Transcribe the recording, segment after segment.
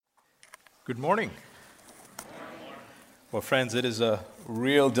Good morning. Well, friends, it is a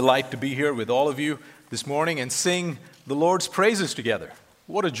real delight to be here with all of you this morning and sing the Lord's praises together.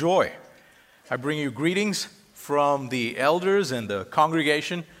 What a joy. I bring you greetings from the elders and the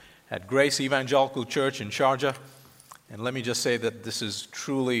congregation at Grace Evangelical Church in Sharjah. And let me just say that this is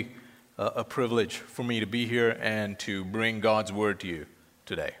truly a privilege for me to be here and to bring God's word to you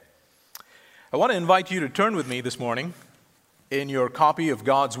today. I want to invite you to turn with me this morning in your copy of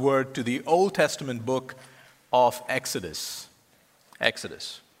God's Word to the Old Testament book of Exodus.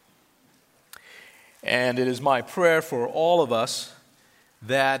 And it is my prayer for all of us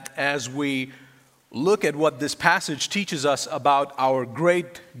that as we look at what this passage teaches us about our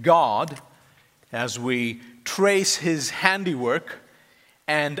great God, as we trace His handiwork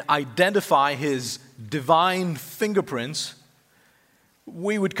and identify His divine fingerprints,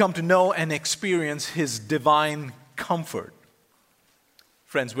 we would come to know and experience His divine comfort.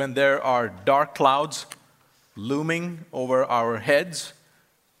 Friends, when there are dark clouds looming over our heads,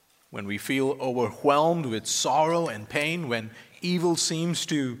 when we feel overwhelmed with sorrow and pain, when evil seems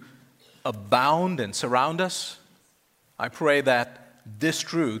to abound and surround us, I pray that this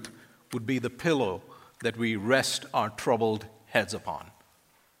truth would be the pillow that we rest our troubled heads upon.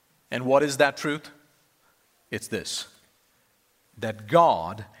 And what is that truth? It's this: that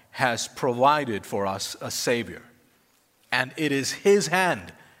God has provided for us a Savior. And it is His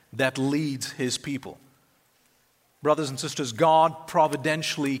hand that leads His people. Brothers and sisters, God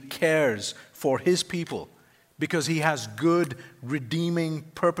providentially cares for His people because He has good, redeeming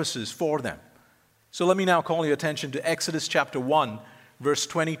purposes for them. So let me now call your attention to Exodus chapter 1, verse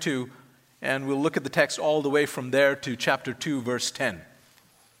 22, and we'll look at the text all the way from there to chapter 2, verse 10.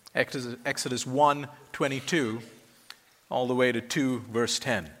 Exodus 1, 22, all the way to 2, verse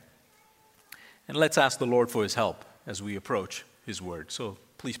 10. And let's ask the Lord for His help as we approach His word. So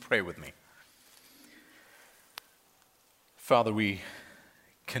please pray with me. Father, we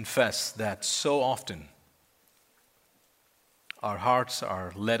confess that so often our hearts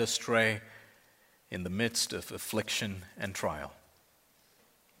are led astray in the midst of affliction and trial.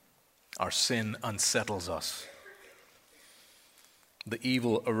 Our sin unsettles us. The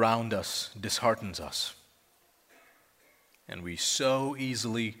evil around us disheartens us. And we so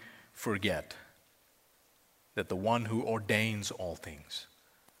easily forget that the one who ordains all things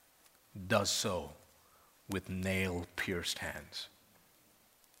does so with nail-pierced hands.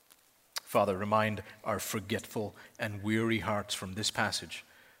 Father, remind our forgetful and weary hearts from this passage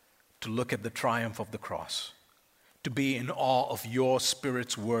to look at the triumph of the cross, to be in awe of your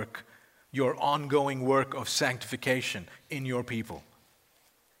Spirit's work, your ongoing work of sanctification in your people,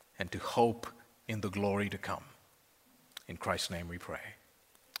 and to hope in the glory to come. In Christ's name we pray.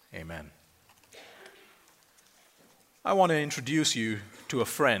 Amen. I want to introduce you to a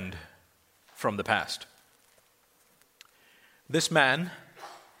friend from the past. This man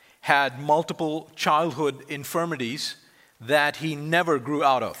had multiple childhood infirmities that he never grew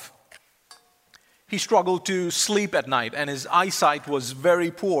out of. He struggled to sleep at night, and his eyesight was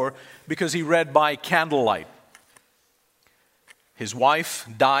very poor because he read by candlelight. His wife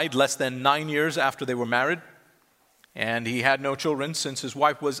died less than 9 years after they were married, and he had no children since his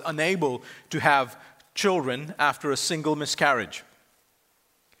wife was unable to have children after a single miscarriage.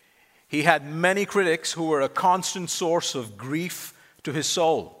 He had many critics who were a constant source of grief to his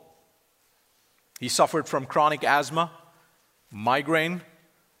soul. He suffered from chronic asthma, migraine,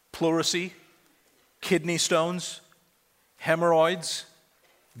 pleurisy, kidney stones, hemorrhoids,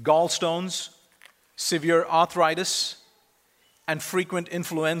 gallstones, severe arthritis, and frequent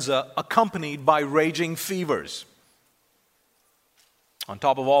influenza accompanied by raging fevers. On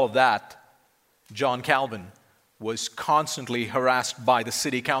top of all of that, John Calvin was constantly harassed by the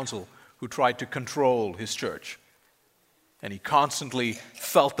city council who tried to control his church. And he constantly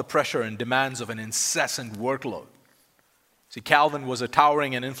felt the pressure and demands of an incessant workload. See, Calvin was a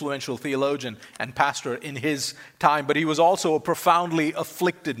towering and influential theologian and pastor in his time, but he was also a profoundly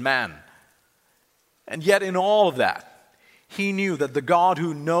afflicted man. And yet in all of that, he knew that the God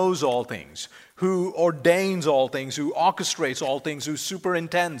who knows all things, who ordains all things, who orchestrates all things, who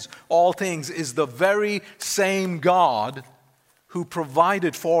superintends all things, is the very same God who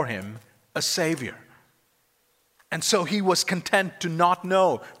provided for him a Savior. And so he was content to not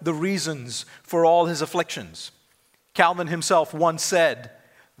know the reasons for all his afflictions. Calvin himself once said,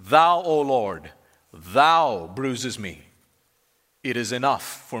 "Thou, O Lord, thou bruises me. It is enough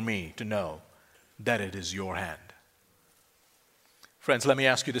for me to know that it is your hand." Friends, let me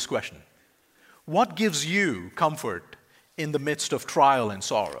ask you this question. What gives you comfort in the midst of trial and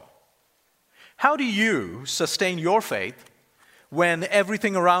sorrow? How do you sustain your faith when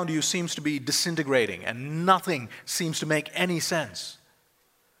everything around you seems to be disintegrating and nothing seems to make any sense?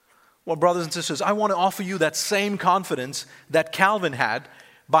 Well, brothers and sisters, I want to offer you that same confidence that Calvin had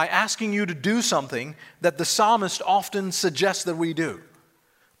by asking you to do something that the psalmist often suggests that we do: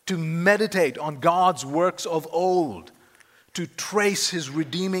 to meditate on God's works of old, to trace His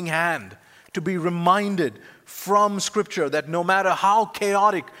redeeming hand, to be reminded from Scripture that no matter how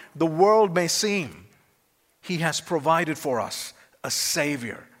chaotic the world may seem, He has provided for us a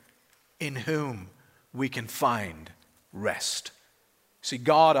Savior in whom we can find rest. See,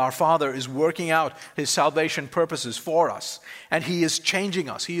 God, our Father, is working out His salvation purposes for us, and He is changing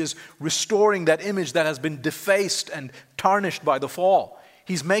us. He is restoring that image that has been defaced and tarnished by the fall.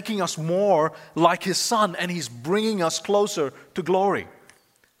 He's making us more like His Son, and He's bringing us closer to glory.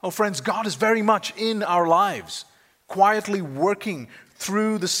 Oh, friends, God is very much in our lives, quietly working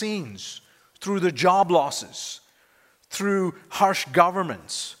through the scenes, through the job losses, through harsh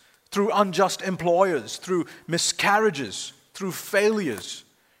governments, through unjust employers, through miscarriages, through failures,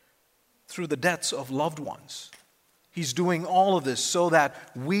 through the deaths of loved ones. He's doing all of this so that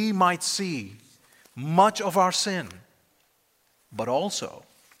we might see much of our sin, but also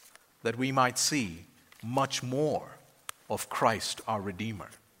that we might see much more of Christ our Redeemer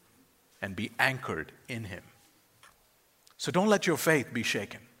and be anchored in Him. So don't let your faith be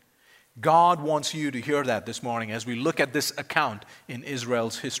shaken. God wants you to hear that this morning as we look at this account in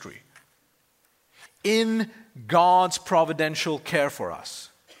Israel's history. In God's providential care for us,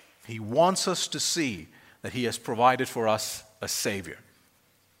 He wants us to see that He has provided for us a Savior.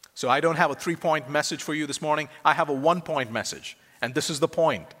 So I don't have a 3-point message for you this morning. I have a 1-point message. And this is the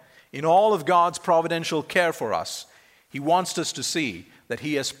point. In all of God's providential care for us, He wants us to see that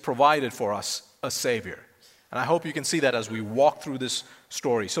He has provided for us a Savior. And I hope you can see that as we walk through this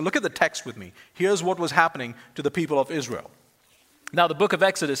story. So look at the text with me. Here's what was happening to the people of Israel. Now, the book of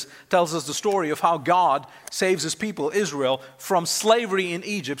Exodus tells us the story of how God saves His people, Israel, from slavery in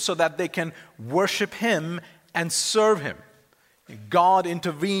Egypt so that they can worship Him and serve Him. God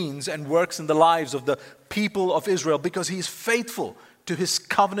intervenes and works in the lives of the people of Israel because He is faithful to His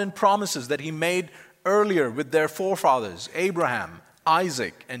covenant promises that He made earlier with their forefathers, Abraham,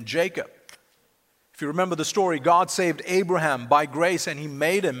 Isaac, and Jacob. If you remember the story, God saved Abraham by grace, and He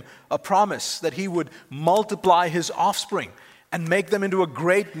made him a promise that He would multiply his offspring and make them into a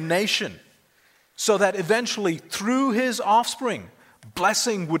great nation, so that eventually through his offspring,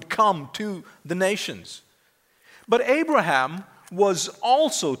 blessing would come to the nations. But Abraham was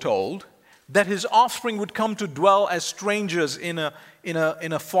also told that his offspring would come to dwell as strangers in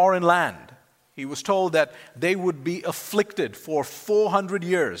a foreign land. He was told that they would be afflicted for 400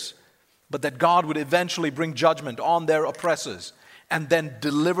 years, but that God would eventually bring judgment on their oppressors and then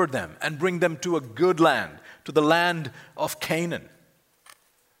deliver them and bring them to a good land, to the land of Canaan.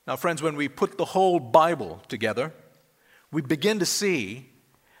 Now, friends, when we put the whole Bible together, we begin to see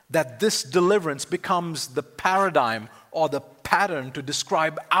that this deliverance becomes the paradigm or the pattern to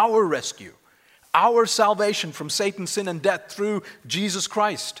describe our rescue, our salvation from Satan, sin, and death through Jesus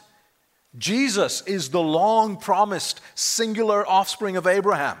Christ. Jesus is the long-promised singular offspring of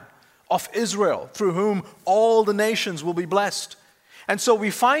Abraham, of Israel, through whom all the nations will be blessed. And so we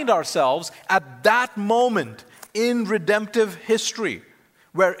find ourselves at that moment in redemptive history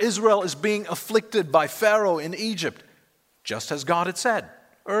where Israel is being afflicted by Pharaoh in Egypt, just as God had said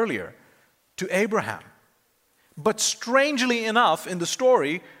earlier to Abraham. But strangely enough, in the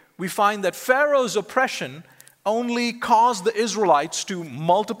story, we find that Pharaoh's oppression only caused the Israelites to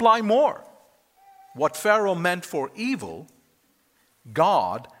multiply more. What Pharaoh meant for evil,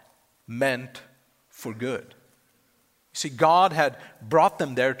 God meant for good. You see, God had brought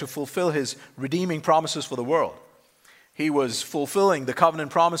them there to fulfill His redeeming promises for the world. He was fulfilling the covenant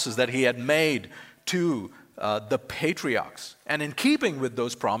promises that He had made to the patriarchs. And in keeping with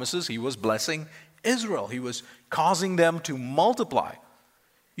those promises, He was blessing Israel. He was causing them to multiply.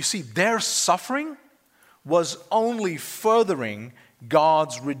 You see, their suffering was only furthering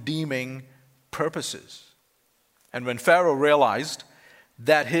God's redeeming purposes. And when Pharaoh realized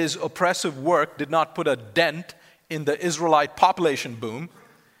that his oppressive work did not put a dent in the Israelite population boom,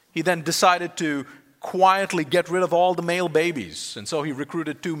 he then decided to quietly get rid of all the male babies. And so he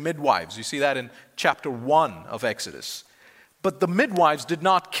recruited 2 midwives. You see that in chapter 1 of Exodus. But the midwives did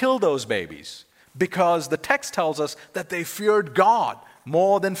not kill those babies because the text tells us that they feared God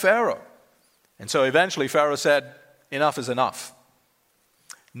more than Pharaoh. And so eventually Pharaoh said, enough is enough.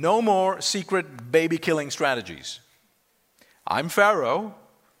 No more secret baby-killing strategies. I'm Pharaoh,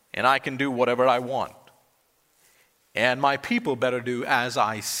 and I can do whatever I want. And my people better do as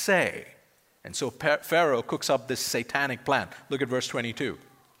I say, And so Pharaoh cooks up this satanic plan. Look at verse 22.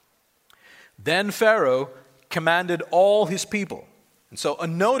 Then Pharaoh commanded all his people. And so a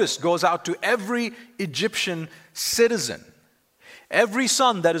notice goes out to every Egyptian citizen. Every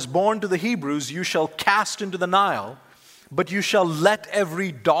son that is born to the Hebrews you shall cast into the Nile, but you shall let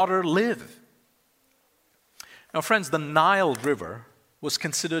every daughter live. Now, friends, the Nile River was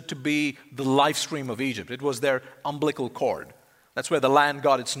considered to be the life stream of Egypt. It was their umbilical cord. That's where the land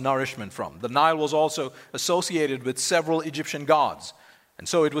got its nourishment from. The Nile was also associated with several Egyptian gods. And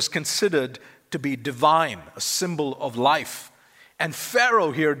so it was considered to be divine, a symbol of life. And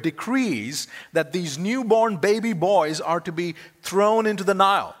Pharaoh here decrees that these newborn baby boys are to be thrown into the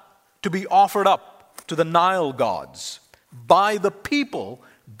Nile, to be offered up to the Nile gods by the people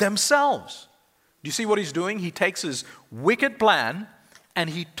themselves. Do you see what he's doing? He takes his wicked plan and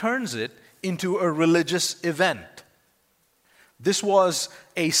he turns it into a religious event. This was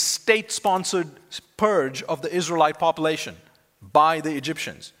a state-sponsored purge of the Israelite population by the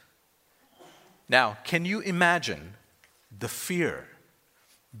Egyptians. Now, can you imagine the fear,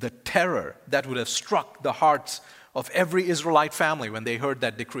 the terror that would have struck the hearts of every Israelite family when they heard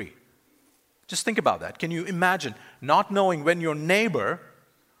that decree? Just think about that. Can you imagine not knowing when your neighbor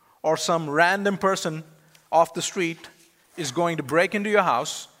or some random person off the street is going to break into your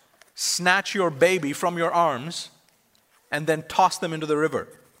house, snatch your baby from your arms, and then toss them into the river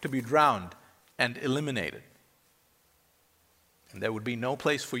to be drowned and eliminated? And there would be no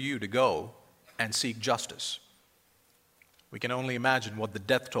place for you to go and seek justice. We can only imagine what the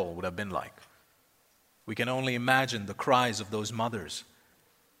death toll would have been like. We can only imagine the cries of those mothers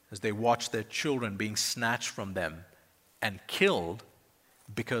as they watched their children being snatched from them and killed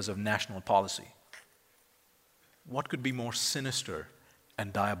because of national policy. What could be more sinister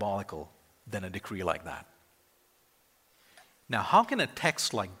and diabolical than a decree like that? Now, how can a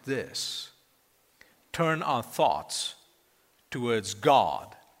text like this turn our thoughts towards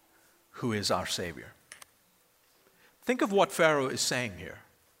God, who is our Savior? Think of what Pharaoh is saying here.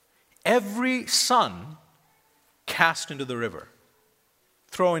 Every son cast into the river,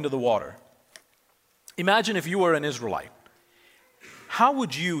 throw into the water. Imagine if you were an Israelite. How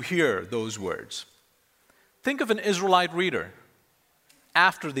would you hear those words? Think of an Israelite reader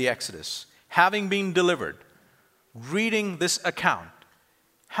after the Exodus, having been delivered, reading this account.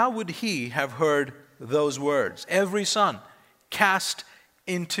 How would he have heard those words? Every son cast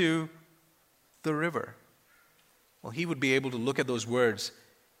into the river. Well, he would be able to look at those words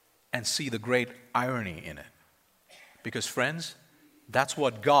and see the great irony in it. Because, friends, that's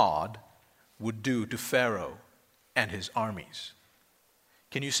what God would do to Pharaoh and his armies.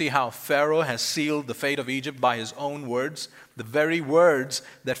 Can you see how Pharaoh has sealed the fate of Egypt by his own words? The very words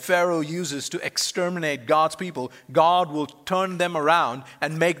that Pharaoh uses to exterminate God's people, God will turn them around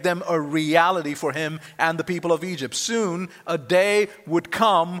and make them a reality for him and the people of Egypt. Soon, a day would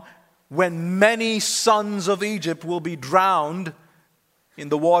come when many sons of Egypt will be drowned in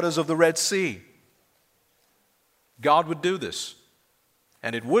the waters of the Red Sea. God would do this,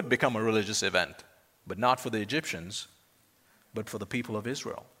 and it would become a religious event, but not for the Egyptians, but for the people of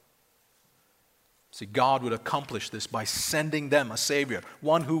Israel. See, God would accomplish this by sending them a Savior,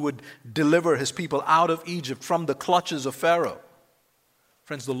 one who would deliver his people out of Egypt from the clutches of Pharaoh.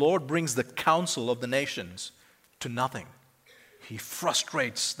 Friends, the Lord brings the counsel of the nations to nothing. He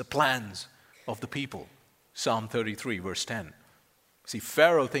frustrates the plans of the people. Psalm 33, verse 10. See,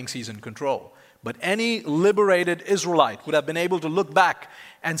 Pharaoh thinks he's in control, but any liberated Israelite would have been able to look back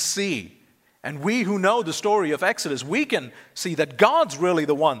and see. And we who know the story of Exodus, we can see that God's really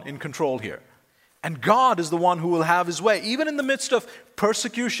the one in control here. And God is the one who will have his way. Even in the midst of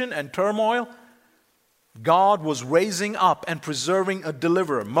persecution and turmoil, God was raising up and preserving a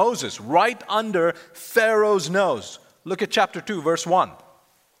deliverer, Moses, right under Pharaoh's nose. Look at chapter 2, verse 1.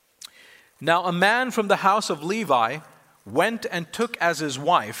 Now a man from the house of Levi went and took as his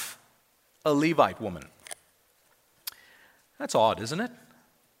wife a Levite woman. That's odd, isn't it?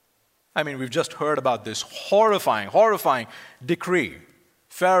 I mean, we've just heard about this horrifying decree.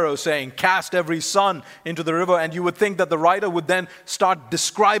 Pharaoh saying, cast every son into the river, and you would think that the writer would then start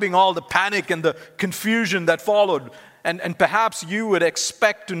describing all the panic and the confusion that followed. And perhaps you would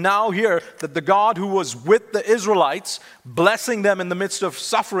expect to now hear that the God who was with the Israelites, blessing them in the midst of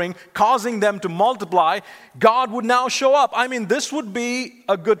suffering, causing them to multiply, God would now show up. I mean, this would be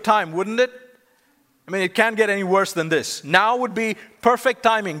a good time, wouldn't it? I mean, it can't get any worse than this. Now would be perfect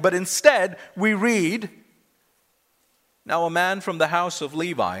timing. But instead, we read, now a man from the house of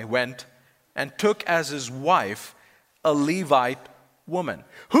Levi went and took as his wife a Levite woman.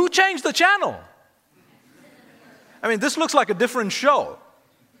 Who changed the channel? I mean, this looks like a different show.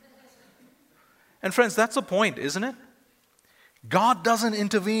 And friends, that's the point, isn't it? God doesn't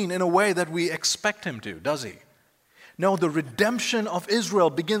intervene in a way that we expect him to, does he? No, the redemption of Israel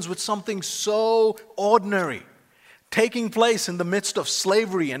begins with something so ordinary, taking place in the midst of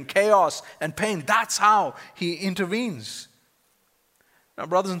slavery and chaos and pain. That's how he intervenes. Now,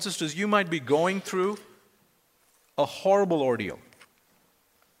 brothers and sisters, you might be going through a horrible ordeal.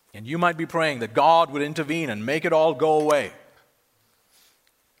 And you might be praying that God would intervene and make it all go away.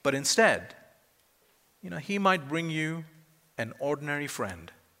 But instead, he might bring you an ordinary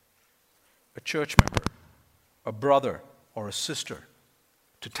friend, a church member, a brother or a sister,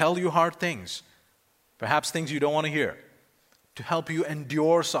 to tell you hard things, perhaps things you don't want to hear, to help you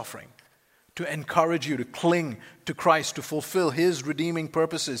endure suffering, to encourage you to cling to Christ, to fulfill his redeeming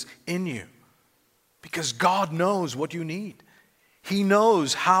purposes in you. Because God knows what you need. He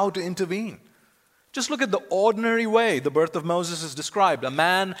knows how to intervene. Just look at the ordinary way the birth of Moses is described. A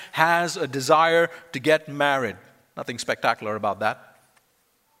man has a desire to get married. Nothing spectacular about that.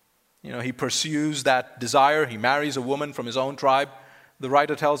 He pursues that desire. He marries a woman from his own tribe. The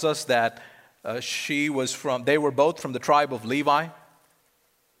writer tells us that they were both from the tribe of Levi.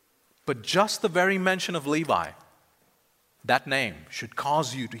 But just the very mention of Levi, that name, should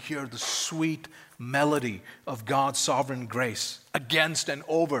cause you to hear the sweet melody of God's sovereign grace against and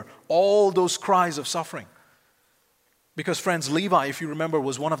over all those cries of suffering. Because, friends, Levi, if you remember,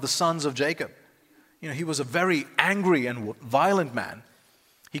 was one of the sons of Jacob. He was a very angry and violent man.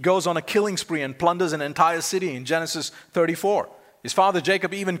 He goes on a killing spree and plunders an entire city in Genesis 34. His father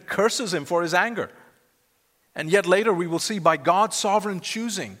Jacob even curses him for his anger. And yet later we will see, by God's sovereign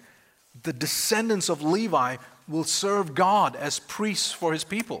choosing, the descendants of Levi will serve God as priests for his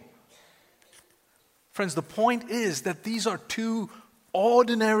people. Friends, the point is that these are two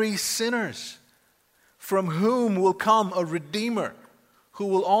ordinary sinners from whom will come a Redeemer who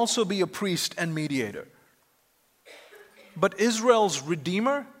will also be a priest and mediator. But Israel's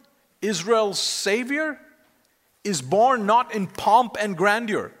Redeemer, Israel's Savior, is born not in pomp and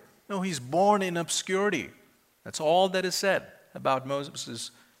grandeur. No, he's born in obscurity. That's all that is said about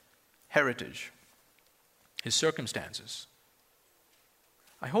Moses' heritage, his circumstances.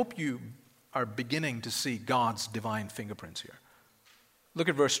 I hope you are beginning to see God's divine fingerprints here. Look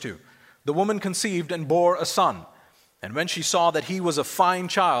at verse 2. The woman conceived and bore a son, and when she saw that he was a fine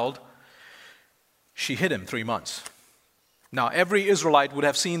child, she hid him 3 months. Now, every Israelite would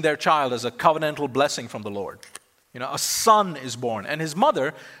have seen their child as a covenantal blessing from the Lord. A son is born, and his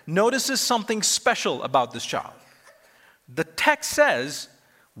mother notices something special about this child. The text says,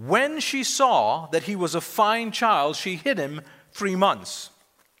 when she saw that he was a fine child, she hid him 3 months.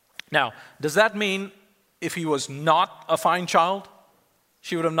 Now, does that mean if he was not a fine child,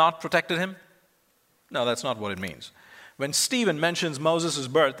 she would have not protected him? No, that's not what it means. When Stephen mentions Moses'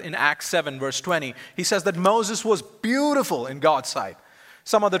 birth in Acts 7, verse 20, he says that Moses was beautiful in God's sight.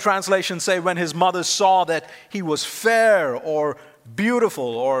 Some other translations say when his mother saw that he was fair or beautiful,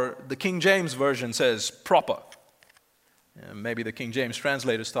 or the King James Version says proper. Maybe the King James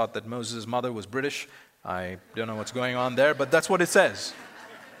translators thought that Moses' mother was British. I don't know what's going on there, but that's what it says.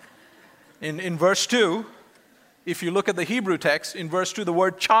 In verse 2, if you look at the Hebrew text, in verse 2 the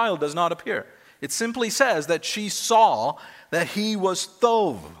word child does not appear. It simply says that she saw that he was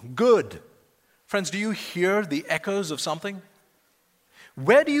tov, good. Friends, do you hear the echoes of something?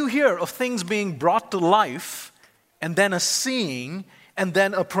 Where do you hear of things being brought to life, and then a seeing, and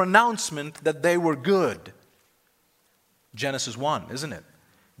then a pronouncement that they were good? Genesis 1, isn't it?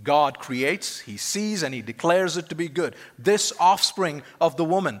 God creates, he sees, and he declares it to be good. This offspring of the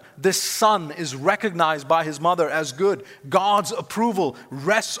woman, this son, is recognized by his mother as good. God's approval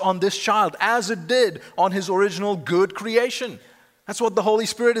rests on this child as it did on his original good creation. That's what the Holy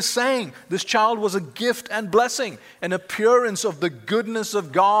Spirit is saying. This child was a gift and blessing, an appearance of the goodness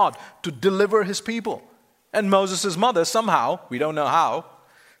of God to deliver his people. And Moses' mother somehow, we don't know how,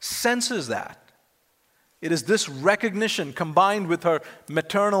 senses that. It is this recognition combined with her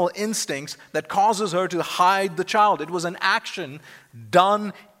maternal instincts that causes her to hide the child. It was an action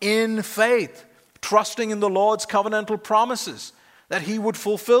done in faith, trusting in the Lord's covenantal promises, that he would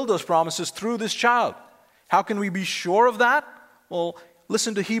fulfill those promises through this child. How can we be sure of that? Well,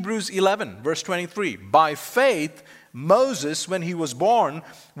 listen to Hebrews 11, verse 23. By faith, Moses, when he was born,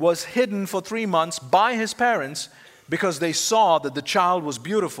 was hidden for 3 months by his parents because they saw that the child was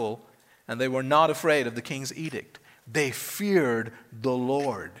beautiful, and they were not afraid of the king's edict. They feared the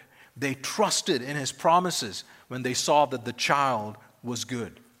Lord. They trusted in his promises when they saw that the child was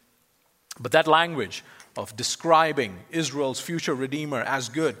good. But that language of describing Israel's future Redeemer as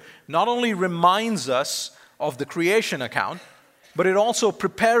good not only reminds us of the creation account, but it also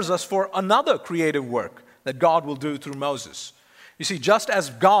prepares us for another creative work that God will do through Moses. You see, just as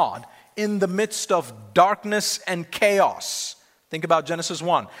God, in the midst of darkness and chaos, think about Genesis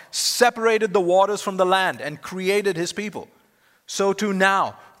 1, separated the waters from the land and created his people, so too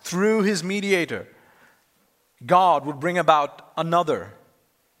now, through his mediator, God would bring about another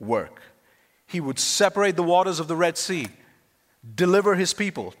work. He would separate the waters of the Red Sea, deliver his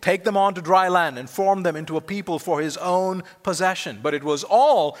people, take them onto dry land, and form them into a people for his own possession. But it was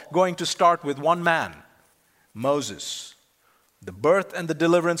all going to start with one man, Moses. The birth and the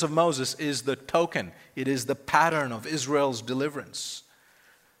deliverance of Moses is the token. It is the pattern of Israel's deliverance.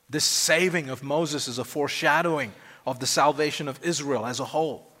 This saving of Moses is a foreshadowing of the salvation of Israel as a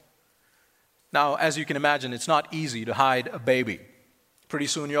whole. Now, as you can imagine, it's not easy to hide a baby. Pretty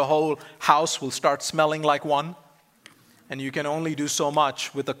soon your whole house will start smelling like one, and you can only do so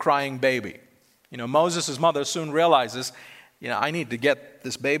much with a crying baby. Moses' mother soon realizes, I need to get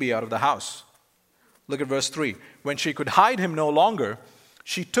this baby out of the house. Look at verse 3. When she could hide him no longer,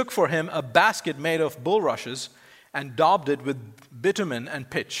 she took for him a basket made of bulrushes and daubed it with bitumen and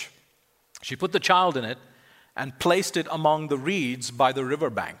pitch. She put the child in it and placed it among the reeds by the river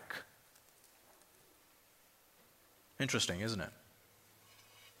bank. Interesting, isn't it?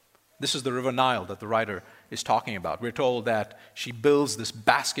 This is the river Nile that the writer is talking about. We're told that she builds this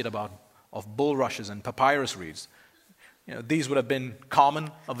basket of bulrushes and papyrus reeds. These would have been common,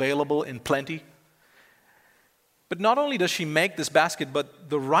 available in plenty. But not only does she make this basket, but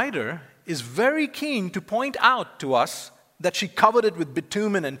the writer is very keen to point out to us that she covered it with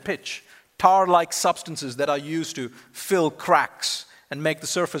bitumen and pitch, tar-like substances that are used to fill cracks and make the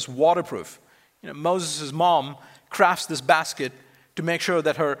surface waterproof. Moses' mom crafts this basket to make sure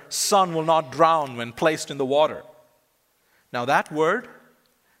that her son will not drown when placed in the water. Now that word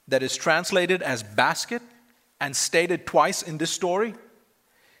that is translated as basket and stated twice in this story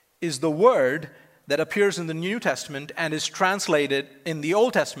is the word that appears in the New Testament and is translated in the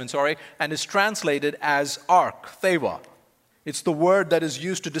Old Testament, and is translated as ark, theva. It's the word that is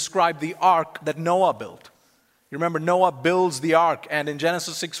used to describe the ark that Noah built. You remember Noah builds the ark, and in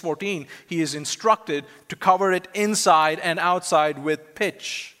Genesis 6:14, he is instructed to cover it inside and outside with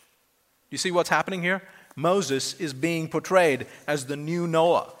pitch. You see what's happening here? Moses is being portrayed as the new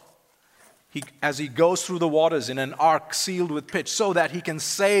Noah. As he goes through the waters in an ark sealed with pitch so that he can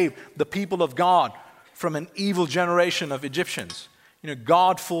save the people of God from an evil generation of Egyptians.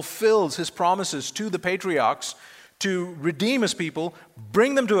 God fulfills his promises to the patriarchs to redeem his people,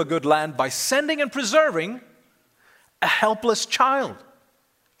 bring them to a good land by sending and preserving a helpless child.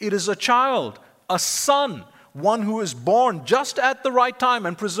 It is a child, a son, one who is born just at the right time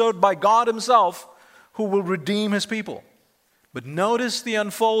and preserved by God himself, who will redeem his people. But notice the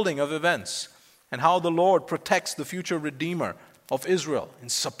unfolding of events and how the Lord protects the future Redeemer of Israel in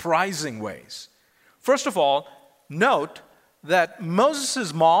surprising ways. First of all, note that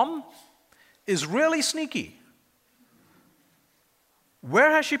Moses' mom is really sneaky.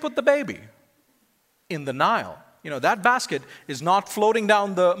 Where has she put the baby? In the Nile. That basket is not floating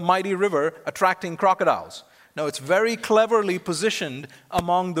down the mighty river attracting crocodiles. No, it's very cleverly positioned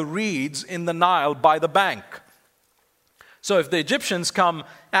among the reeds in the Nile by the bank. So if the Egyptians come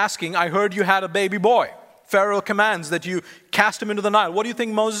asking, I heard you had a baby boy. Pharaoh commands that you cast him into the Nile. What do you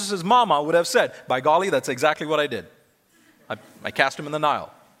think Moses' mama would have said? By golly, that's exactly what I did. I cast him in the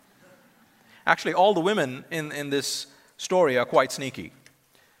Nile. Actually, all the women in this story are quite sneaky.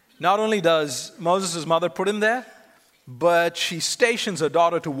 Not only does Moses' mother put him there, but she stations her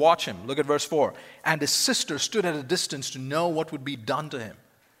daughter to watch him. Look at verse 4. And his sister stood at a distance to know what would be done to him.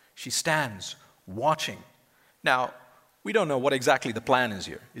 She stands watching. Now, we don't know what exactly the plan is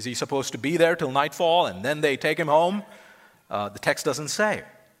here. Is he supposed to be there till nightfall and then they take him home? The text doesn't say.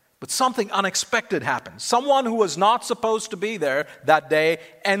 But something unexpected happens. Someone who was not supposed to be there that day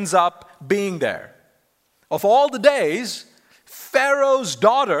ends up being there. Of all the days, Pharaoh's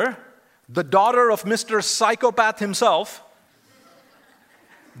daughter, the daughter of Mr. Psychopath himself,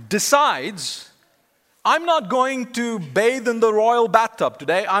 decides, I'm not going to bathe in the royal bathtub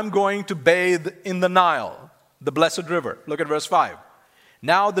today. I'm going to bathe in the Nile, the blessed river. Look at verse 5.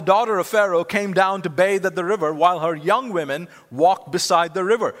 Now the daughter of Pharaoh came down to bathe at the river while her young women walked beside the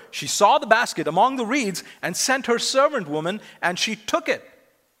river. She saw the basket among the reeds and sent her servant woman, and she took it.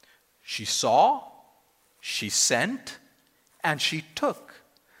 She saw, she sent, and she took.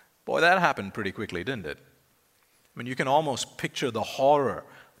 Boy, that happened pretty quickly, didn't it? I mean, you can almost picture the horror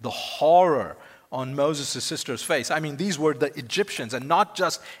on Moses' sister's face. I mean, these were the Egyptians, and not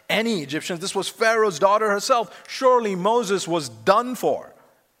just any Egyptians. This was Pharaoh's daughter herself. Surely Moses was done for.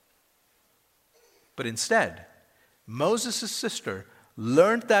 But instead, Moses' sister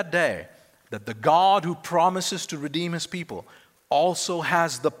learned that day that the God who promises to redeem his people also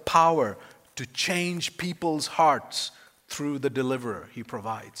has the power to change people's hearts through the deliverer he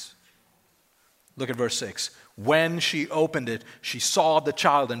provides. Look at verse 6. When she opened it, she saw the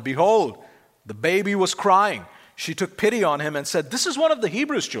child, and behold, the baby was crying. She took pity on him and said, "This is one of the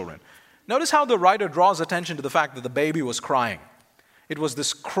Hebrews' children." Notice how the writer draws attention to the fact that the baby was crying. It was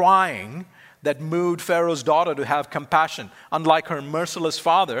this crying that moved Pharaoh's daughter to have compassion. Unlike her merciless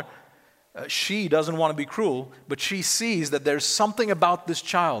father, she doesn't want to be cruel, but she sees that there's something about this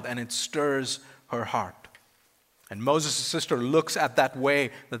child and it stirs her heart. And Moses' sister looks at that way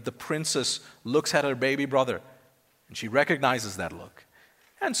that the princess looks at her baby brother, and she recognizes that look.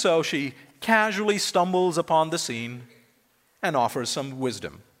 And so she casually stumbles upon the scene and offers some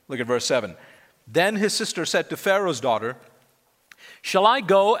wisdom. Look at verse 7. Then his sister said to Pharaoh's daughter, "Shall I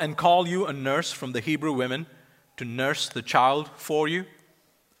go and call you a nurse from the Hebrew women to nurse the child for you?"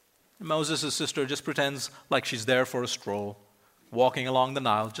 Moses' sister just pretends like she's there for a stroll, walking along the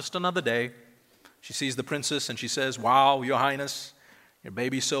Nile, just another day. She sees the princess and she says, "Wow, Your Highness, your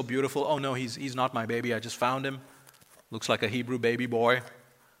baby's so beautiful." "Oh no, he's not my baby, I just found him. Looks like a Hebrew baby boy."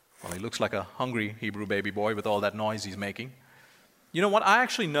 Well, he looks like a hungry Hebrew baby boy with all that noise he's making. You know what? I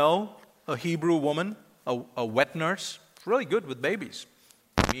actually know a Hebrew woman, a wet nurse, really good with babies.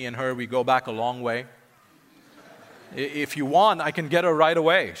 Me and her, we go back a long way. "If you want, I can get her right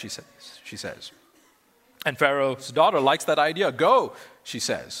away," she says. And Pharaoh's daughter likes that idea. "Go," she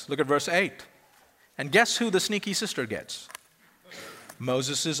says. Look at verse 8. And guess who the sneaky sister gets?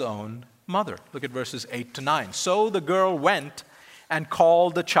 Moses' own mother. Look at verses 8 to 9. So the girl went and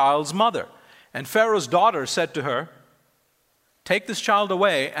called the child's mother. And Pharaoh's daughter said to her, "Take this child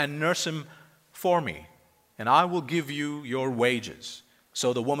away and nurse him for me, and I will give you your wages."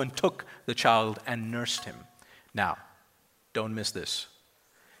 So the woman took the child and nursed him. Now, don't miss this.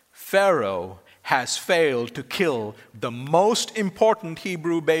 Pharaoh has failed to kill the most important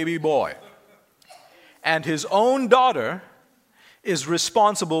Hebrew baby boy. And his own daughter is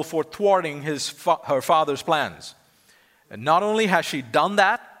responsible for thwarting her father's plans. And not only has she done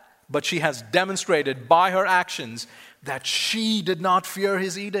that, but she has demonstrated by her actions that she did not fear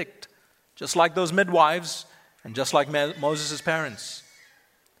his edict, just like those midwives and just like Moses' parents.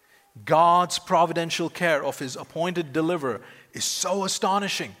 God's providential care of his appointed deliverer is so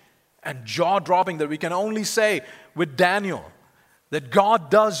astonishing and jaw-dropping that we can only say with Daniel that God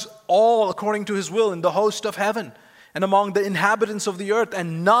does all according to his will in the host of heaven and among the inhabitants of the earth,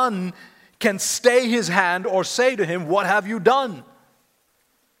 and none can stay his hand or say to him, "What have you done?"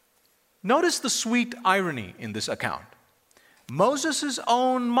 Notice the sweet irony in this account. Moses'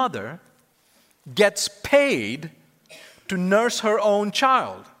 own mother gets paid to nurse her own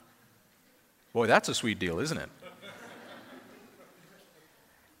child. Boy, that's a sweet deal, isn't it?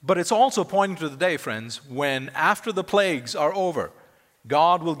 But it's also pointing to the day, friends, when after the plagues are over,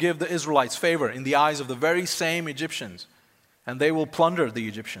 God will give the Israelites favor in the eyes of the very same Egyptians, and they will plunder the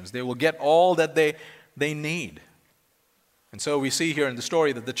Egyptians. They will get all that they need. And so we see here in the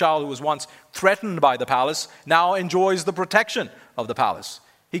story that the child who was once threatened by the palace now enjoys the protection of the palace.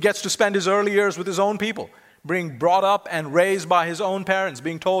 He gets to spend his early years with his own people, being brought up and raised by his own parents,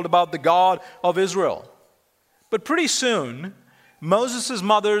 being told about the God of Israel. But pretty soon, Moses'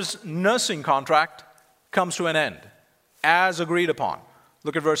 mother's nursing contract comes to an end, as agreed upon.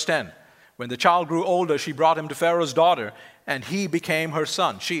 Look at verse 10. When the child grew older, she brought him to Pharaoh's daughter, and he became her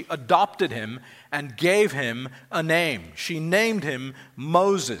son. She adopted him and gave him a name. She named him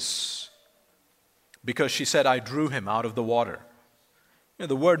Moses, because she said, "I drew him out of the water." You know,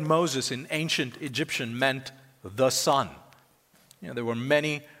 the word Moses in ancient Egyptian meant the son. You know, there were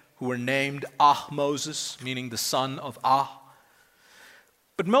many who were named Moses, meaning the son of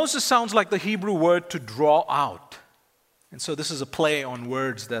But Moses sounds like the Hebrew word to draw out. And so this is a play on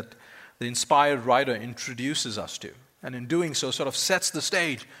words that the inspired writer introduces us to. And in doing so, sort of sets the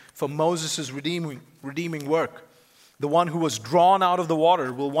stage for Moses' redeeming work. The one who was drawn out of the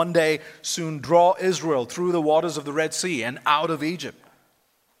water will one day soon draw Israel through the waters of the Red Sea and out of Egypt.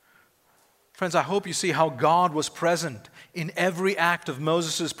 Friends, I hope you see how God was present in every act of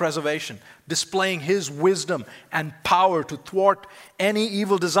Moses' preservation, displaying his wisdom and power to thwart any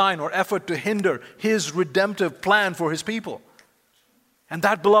evil design or effort to hinder his redemptive plan for his people. And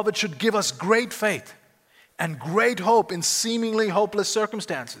that, beloved, should give us great faith and great hope in seemingly hopeless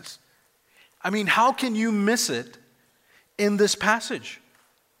circumstances. I mean, how can you miss it in this passage?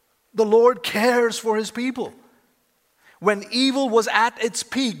 The Lord cares for his people. When evil was at its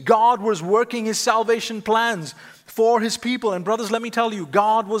peak, God was working His salvation plans for His people. And brothers, let me tell you,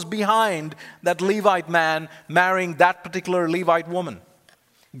 God was behind that Levite man marrying that particular Levite woman.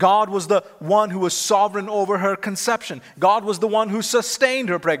 God was the one who was sovereign over her conception. God was the one who sustained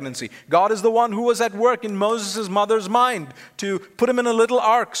her pregnancy. God is the one who was at work in Moses' mother's mind to put him in a little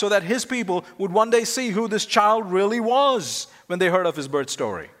ark so that His people would one day see who this child really was when they heard of his birth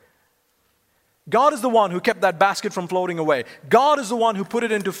story. God is the one who kept that basket from floating away. God is the one who put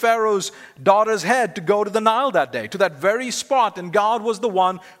it into Pharaoh's daughter's head to go to the Nile that day, to that very spot. And God was the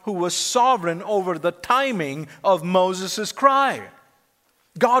one who was sovereign over the timing of Moses' cry.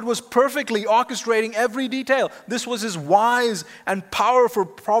 God was perfectly orchestrating every detail. This was His wise and powerful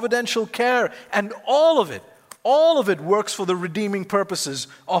providential care, and all of it works for the redeeming purposes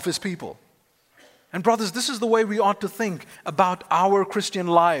of His people. And brothers, this is the way we ought to think about our Christian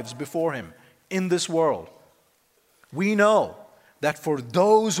lives before Him in this world. We know that for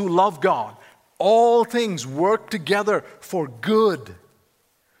those who love God, all things work together for good,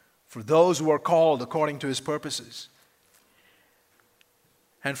 for those who are called according to His purposes.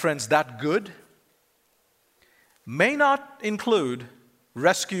 And friends, that good may not include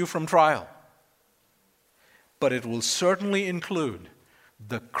rescue from trial, but it will certainly include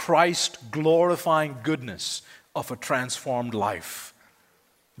the Christ-glorifying goodness of a transformed life.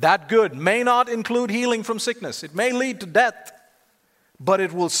 That good may not include healing from sickness. It may lead to death, but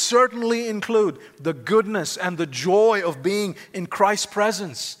it will certainly include the goodness and the joy of being in Christ's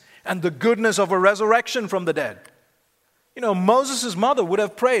presence and the goodness of a resurrection from the dead. You know, Moses' mother would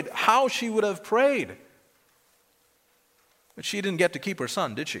have prayed how she would have prayed. But she didn't get to keep her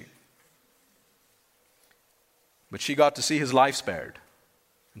son, did she? But she got to see his life spared.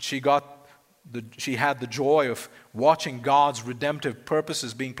 And she had the joy of watching God's redemptive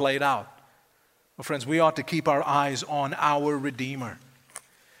purposes being played out. Well, friends, we ought to keep our eyes on our Redeemer.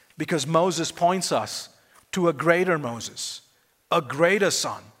 Because Moses points us to a greater Moses, a greater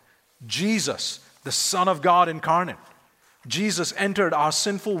Son, Jesus, the Son of God incarnate. Jesus entered our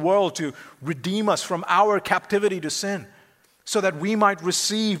sinful world to redeem us from our captivity to sin, so that we might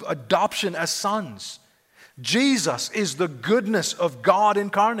receive adoption as sons. Jesus is the goodness of God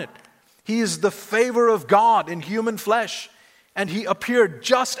incarnate. He is the favor of God in human flesh, and He appeared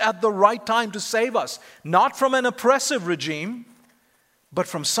just at the right time to save us, not from an oppressive regime, but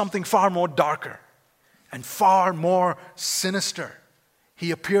from something far more darker and far more sinister.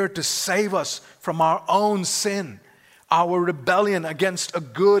 He appeared to save us from our own sin, our rebellion against a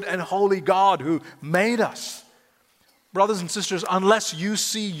good and holy God who made us. Brothers and sisters, unless you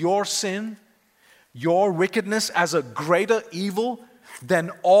see your sin, your wickedness as a greater evil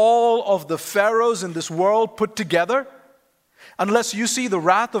than all of the pharaohs in this world put together, unless you see the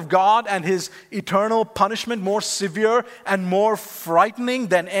wrath of God and His eternal punishment more severe and more frightening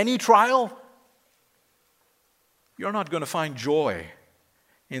than any trial, you're not going to find joy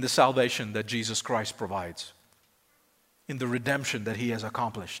in the salvation that Jesus Christ provides, in the redemption that He has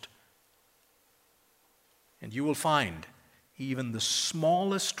accomplished. And you will find even the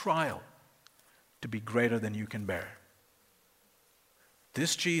smallest trial to be greater than you can bear.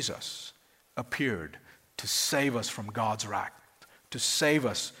 This Jesus appeared to save us from God's wrath, to save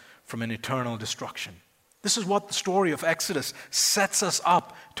us from an eternal destruction. This is what the story of Exodus sets us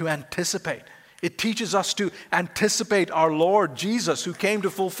up to anticipate. It teaches us to anticipate our Lord Jesus, who came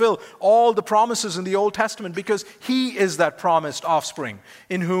to fulfill all the promises in the Old Testament, because He is that promised offspring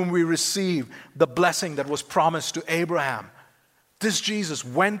in whom we receive the blessing that was promised to Abraham. This Jesus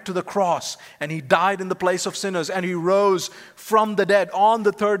went to the cross and He died in the place of sinners, and He rose from the dead on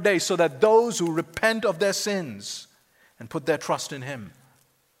the third day so that those who repent of their sins and put their trust in Him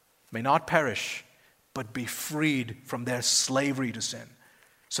may not perish but be freed from their slavery to sin,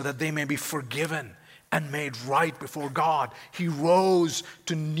 so that they may be forgiven and made right before God. He rose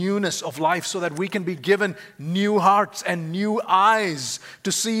to newness of life so that we can be given new hearts and new eyes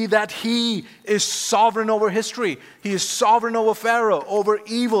to see that He is sovereign over history. He is sovereign over Pharaoh, over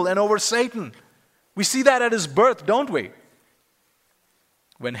evil, and over Satan. We see that at His birth, don't we?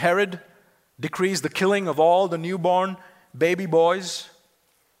 When Herod decrees the killing of all the newborn baby boys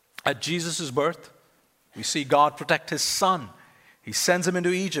at Jesus' birth, we see God protect His Son. He sends him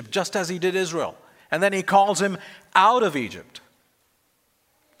into Egypt just as He did Israel. And then He calls him out of Egypt,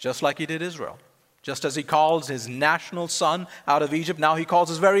 just like He did Israel. Just as He calls His national son out of Egypt, now He calls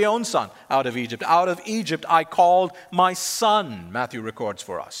His very own son out of Egypt. Out of Egypt I called my son, Matthew records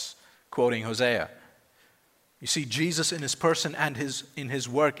for us, quoting Hosea. You see, Jesus in His person and in His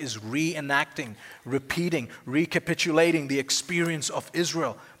work is reenacting, repeating, recapitulating the experience of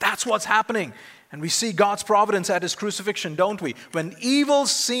Israel. That's what's happening. And we see God's providence at his crucifixion, don't we? When evil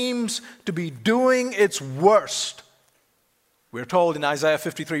seems to be doing its worst, we're told in Isaiah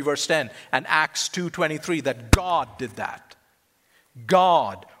 53 verse 10 and Acts 2:23 that God did that.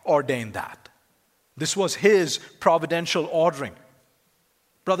 God ordained that. This was his providential ordering.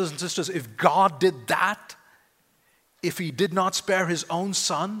 Brothers and sisters, if God did that, if he did not spare his own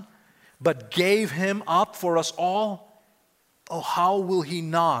son, but gave him up for us all, oh, how will he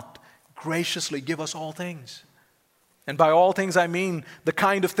not graciously give us all things? And by all things, I mean the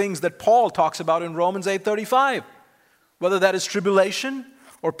kind of things that Paul talks about in Romans 8:35. Whether that is tribulation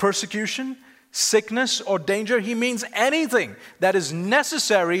or persecution, sickness or danger, he means anything that is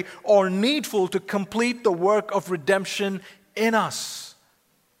necessary or needful to complete the work of redemption in us.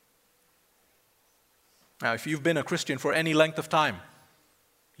 Now, if you've been a Christian for any length of time,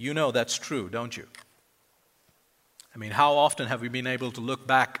 you know that's true, don't you? I mean, how often have we been able to look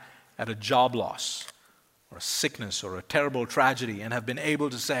back at a job loss or a sickness or a terrible tragedy and have been able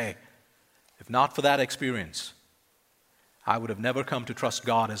to say, if not for that experience, I would have never come to trust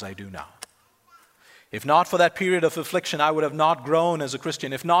God as I do now. If not for that period of affliction, I would have not grown as a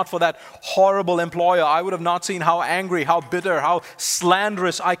Christian. If not for that horrible employer, I would have not seen how angry, how bitter, how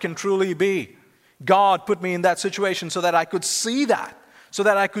slanderous I can truly be. God put me in that situation so that I could see that, so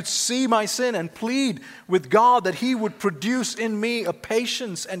that I could see my sin and plead with God that he would produce in me a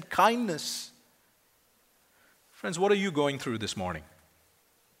patience and kindness. Friends, what are you going through this morning?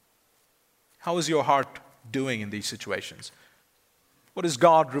 How is your heart doing in these situations? What is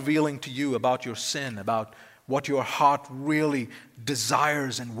God revealing to you about your sin, about what your heart really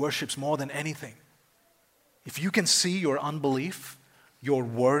desires and worships more than anything? If you can see your unbelief, your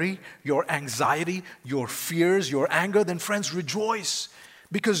worry, your anxiety, your fears, your anger, then friends, rejoice,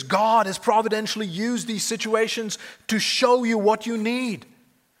 because God has providentially used these situations to show you what you need.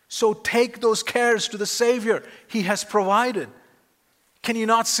 So take those cares to the Savior he has provided. Can you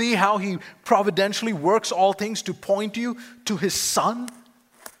not see how he providentially works all things to point you to his Son?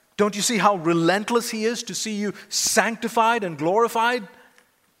 Don't you see how relentless he is to see you sanctified and glorified?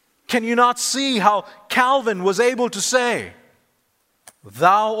 Can you not see how Calvin was able to say,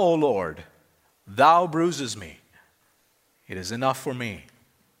 "Thou, O Lord, thou bruises me. It is enough for me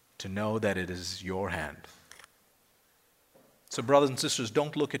to know that it is your hand." So brothers and sisters,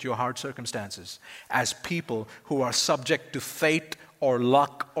 don't look at your hard circumstances as people who are subject to fate or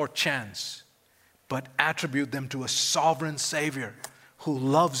luck or chance, but attribute them to a sovereign Savior who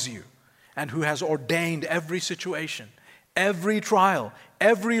loves you and who has ordained every situation, every trial,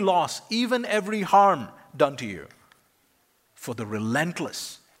 every loss, even every harm done to you for the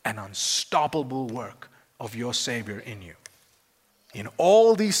relentless and unstoppable work of your Savior in you. In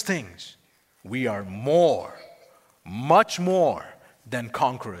all these things, we are more, much more than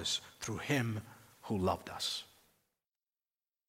conquerors through him who loved us.